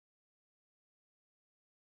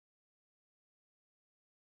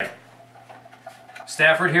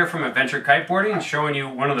Stafford here from Adventure Kiteboarding, showing you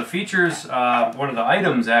one of the features, one of the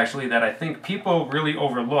items actually, that I think people really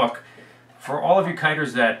overlook. For all of you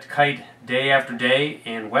kiters that kite day after day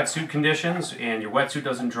in wetsuit conditions and your wetsuit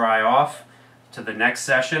doesn't dry off to the next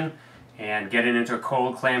session, and getting into a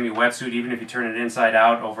cold, clammy wetsuit, even if you turn it inside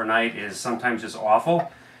out overnight, is sometimes just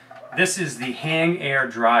awful. This is the HangAir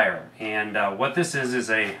Dryer, and what this is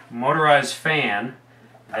a motorized fan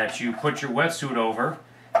that you put your wetsuit over,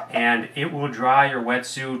 and it will dry your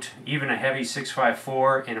wetsuit, even a heavy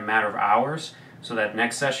 654, in a matter of hours, so that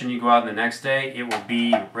next session you go out the next day, it will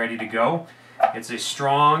be ready to go. It's a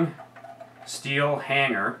strong steel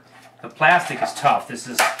hanger. The plastic is tough. This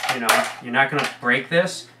is, you're not going to break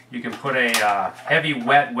this. You can put a heavy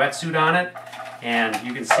wetsuit on it, and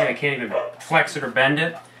you can see I can't even flex it or bend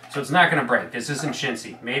it, so it's not going to break. This isn't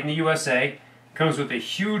chintzy. Made in the USA. Comes with a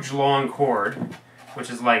huge long cord, which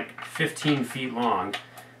is like 15 feet long,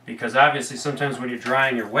 because obviously sometimes when you're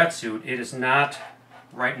drying your wetsuit, it is not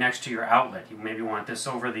right next to your outlet. You maybe want this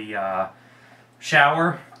over the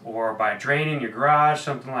shower or by draining your garage,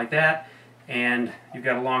 something like that, and you've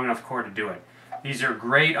got a long enough cord to do it. These are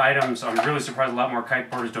great items. I'm really surprised a lot more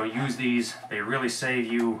kiteboarders don't use these. They really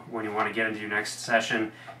save you when you want to get into your next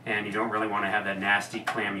session and you don't really want to have that nasty,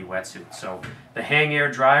 clammy wetsuit. So the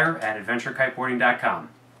HangAir Dryer at AdventureKiteboarding.com.